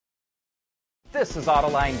This is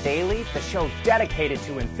Autoline Daily, the show dedicated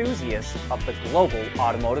to enthusiasts of the global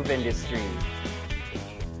automotive industry.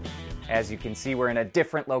 As you can see, we're in a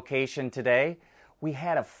different location today. We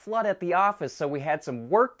had a flood at the office, so we had some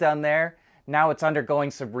work done there. Now it's undergoing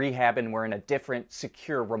some rehab and we're in a different,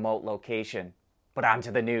 secure, remote location. But on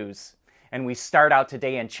to the news. And we start out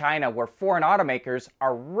today in China, where foreign automakers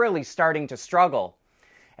are really starting to struggle.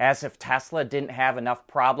 As if Tesla didn't have enough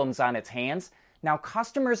problems on its hands, now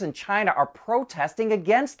customers in China are protesting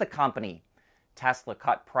against the company. Tesla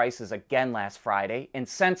cut prices again last Friday, and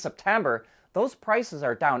since September, those prices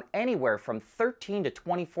are down anywhere from 13 to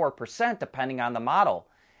 24% depending on the model.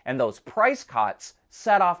 And those price cuts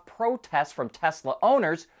set off protests from Tesla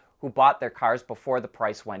owners who bought their cars before the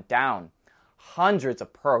price went down. Hundreds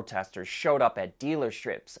of protesters showed up at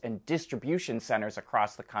dealerships and distribution centers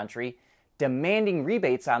across the country, demanding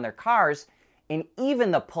rebates on their cars, and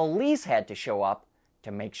even the police had to show up to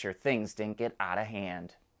make sure things didn't get out of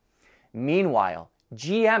hand. Meanwhile,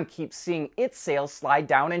 GM keeps seeing its sales slide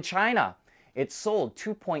down in China. It sold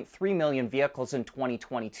 2.3 million vehicles in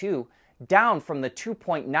 2022, down from the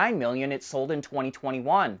 2.9 million it sold in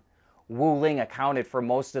 2021. Wuling accounted for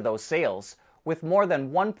most of those sales, with more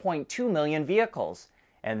than 1.2 million vehicles,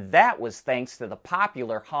 and that was thanks to the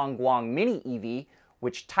popular Hongguang Mini EV,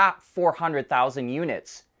 which topped 400,000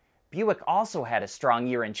 units. Buick also had a strong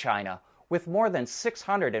year in China, with more than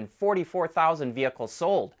 644,000 vehicles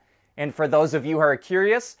sold. And for those of you who are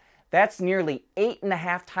curious, that's nearly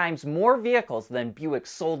 8.5 times more vehicles than Buick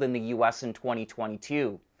sold in the US in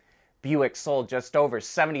 2022. Buick sold just over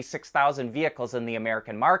 76,000 vehicles in the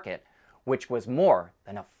American market, which was more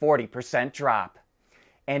than a 40% drop.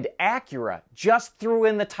 And Acura just threw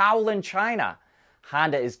in the towel in China.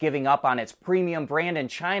 Honda is giving up on its premium brand in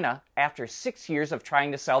China after 6 years of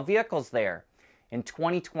trying to sell vehicles there. In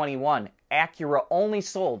 2021, Acura only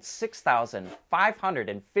sold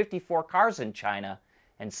 6,554 cars in China,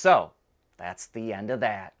 and so that's the end of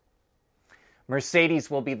that.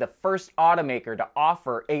 Mercedes will be the first automaker to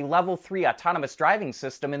offer a Level 3 autonomous driving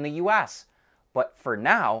system in the US, but for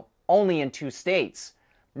now, only in 2 states.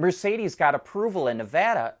 Mercedes got approval in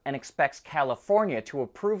Nevada and expects California to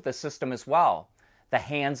approve the system as well. The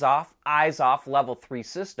hands-off, eyes-off Level 3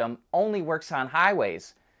 system only works on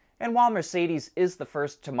highways. And while Mercedes is the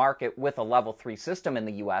first to market with a Level 3 system in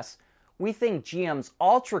the US, we think GM's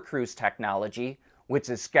Ultra Cruise technology, which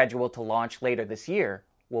is scheduled to launch later this year,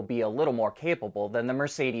 will be a little more capable than the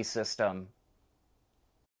Mercedes system.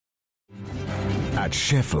 At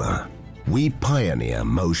Schaeffler, we pioneer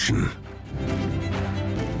motion.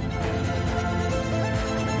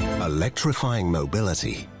 Electrifying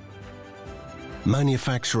mobility.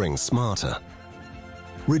 Manufacturing smarter,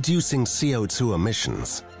 reducing CO2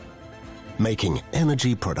 emissions, making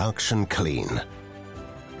energy production clean.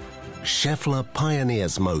 Schaeffler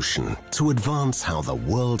pioneers motion to advance how the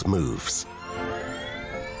world moves.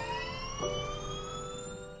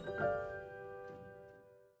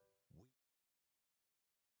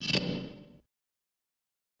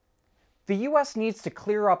 The US needs to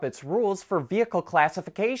clear up its rules for vehicle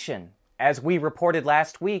classification. As we reported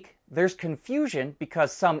last week, there's confusion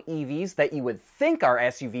because some EVs that you would think are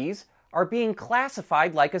SUVs are being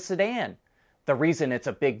classified like a sedan. The reason it's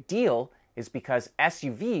a big deal is because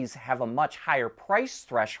SUVs have a much higher price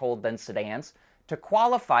threshold than sedans to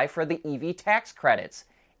qualify for the EV tax credits,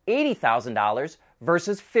 $80,000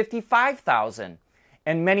 versus $55,000.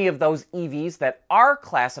 And many of those EVs that are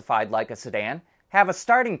classified like a sedan have a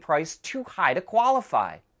starting price too high to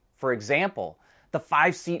qualify. For example, the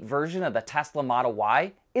 5-seat version of the Tesla Model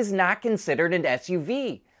Y is not considered an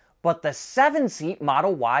SUV, but the 7-seat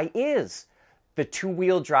Model Y is. The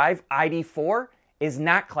 2-wheel drive ID.4 is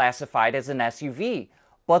not classified as an SUV,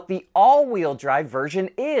 but the all-wheel drive version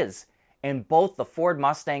is. And both the Ford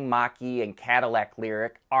Mustang Mach-E and Cadillac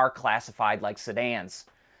Lyriq are classified like sedans.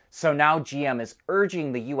 So now GM is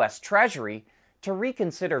urging the US Treasury to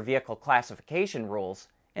reconsider vehicle classification rules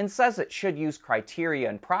and says it should use criteria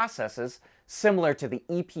and processes similar to the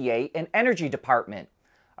EPA and Energy Department.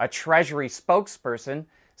 A Treasury spokesperson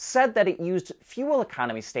said that it used fuel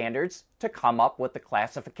economy standards to come up with the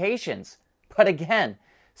classifications. But again,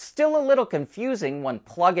 still a little confusing when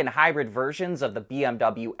plug-in hybrid versions of the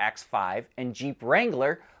BMW X5 and Jeep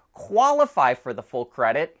Wrangler qualify for the full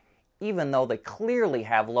credit, even though they clearly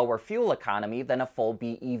have lower fuel economy than a full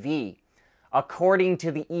BEV. According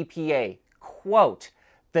to the EPA, quote,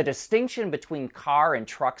 "The distinction between car and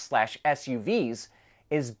truck/SUVs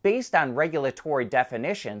is based on regulatory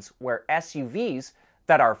definitions where SUVs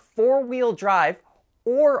that are 4-wheel drive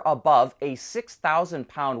or above a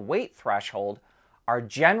 6,000-pound weight threshold are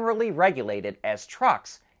generally regulated as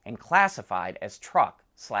trucks and classified as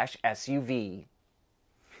truck/SUV.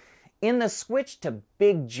 In the switch to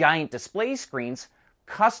big giant display screens,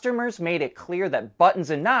 customers made it clear that buttons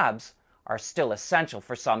and knobs are still essential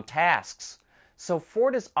for some tasks. So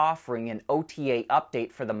Ford is offering an OTA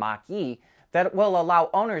update for the Mach-E that will allow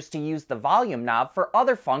owners to use the volume knob for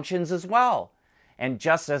other functions as well. And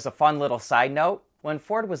just as a fun little side note, when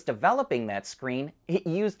Ford was developing that screen, it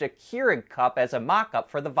used a Keurig cup as a mock-up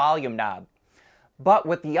for the volume knob. But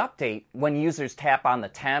with the update, when users tap on the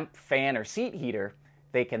temp, fan, or seat heater,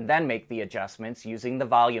 they can then make the adjustments using the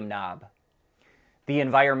volume knob. The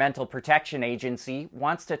Environmental Protection Agency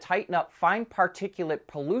wants to tighten up fine particulate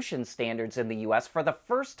pollution standards in the U.S. for the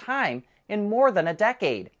first time in more than a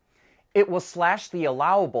decade. It will slash the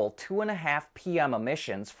allowable 2.5 PM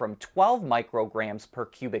emissions from 12 micrograms per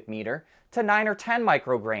cubic meter to 9 or 10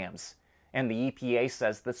 micrograms. And the EPA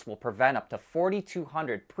says this will prevent up to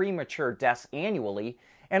 4,200 premature deaths annually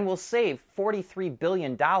and will save $43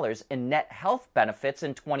 billion in net health benefits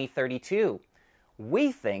in 2032.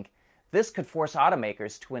 We think this could force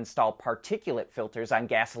automakers to install particulate filters on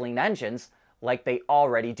gasoline engines like they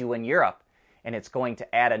already do in Europe, and it's going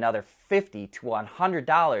to add another $50 to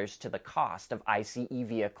 $100 to the cost of ICE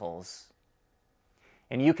vehicles.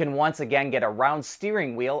 And you can once again get a round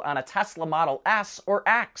steering wheel on a Tesla Model S or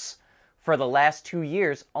X. For the last 2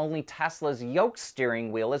 years, only Tesla's yoke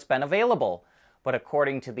steering wheel has been available. But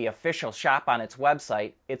according to the official shop on its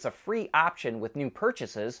website, it's a free option with new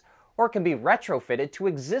purchases or can be retrofitted to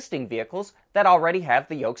existing vehicles that already have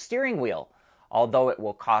the yoke steering wheel, although it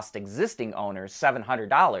will cost existing owners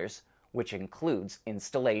 $700, which includes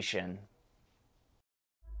installation.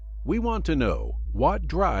 We want to know what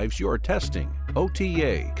drives your testing.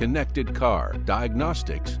 OTA, connected car,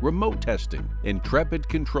 diagnostics, remote testing. Intrepid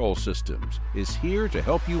Control Systems is here to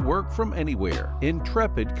help you work from anywhere.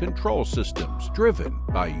 Intrepid Control Systems, driven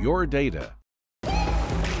by your data.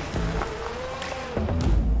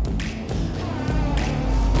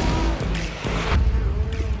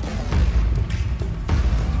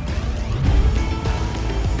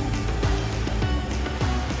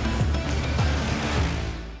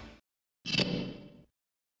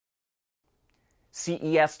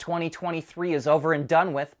 CES 2023 is over and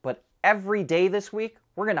done with, but every day this week,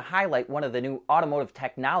 we're going to highlight one of the new automotive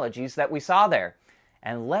technologies that we saw there.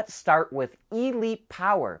 And let's start with eLeap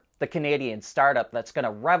Power, the Canadian startup that's going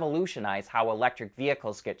to revolutionize how electric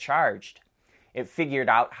vehicles get charged. It figured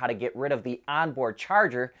out how to get rid of the onboard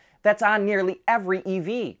charger that's on nearly every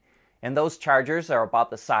EV. And those chargers are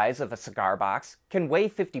about the size of a cigar box, can weigh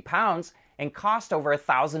 50 pounds, and cost over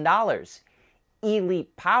 $1,000.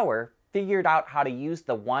 eLeap Power figured out how to use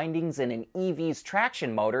the windings in an EV's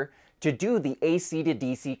traction motor to do the AC to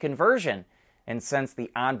DC conversion. And since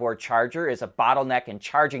the onboard charger is a bottleneck in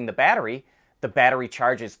charging the battery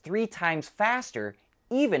charges 3 times faster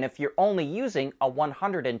even if you're only using a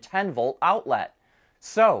 110 volt outlet.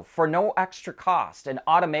 So, for no extra cost, an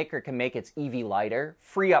automaker can make its EV lighter,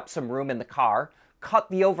 free up some room in the car, cut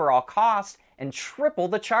the overall cost, and triple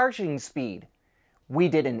the charging speed. We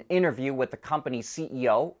did an interview with the company's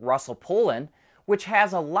CEO, Russell Pullen, which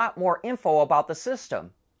has a lot more info about the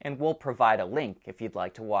system, and we'll provide a link if you'd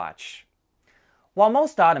like to watch. While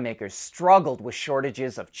most automakers struggled with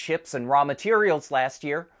shortages of chips and raw materials last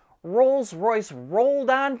year, Rolls-Royce rolled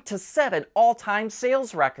on to set an all-time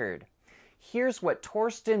sales record. Here's what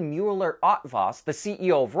Torsten Müller-Ottvoss, the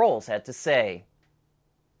CEO of Rolls, had to say.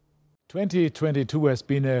 2022 has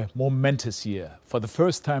been a momentous year. For the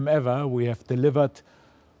first time ever, we have delivered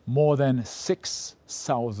more than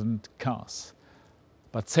 6,000 cars.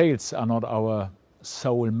 But sales are not our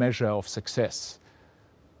sole measure of success.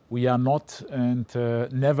 We are not and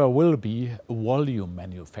never will be a volume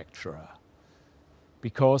manufacturer,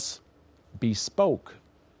 because bespoke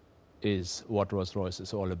is what Rolls-Royce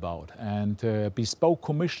is all about. And bespoke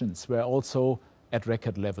commissions were also at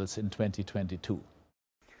record levels in 2022.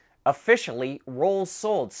 Officially, Rolls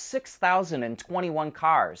sold 6,021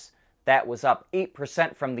 cars. That was up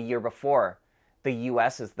 8% from the year before. The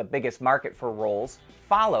US is the biggest market for Rolls,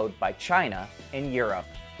 followed by China and Europe.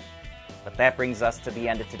 But that brings us to the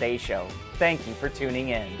end of today's show. Thank you for tuning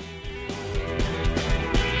in.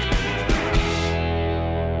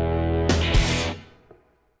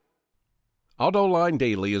 AutoLine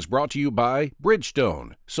Daily is brought to you by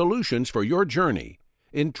Bridgestone, solutions for your journey.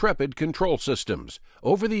 Intrepid Control Systems,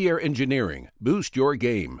 over-the-air engineering, boost your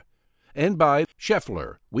game. And by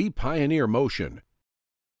Schaeffler, we pioneer motion.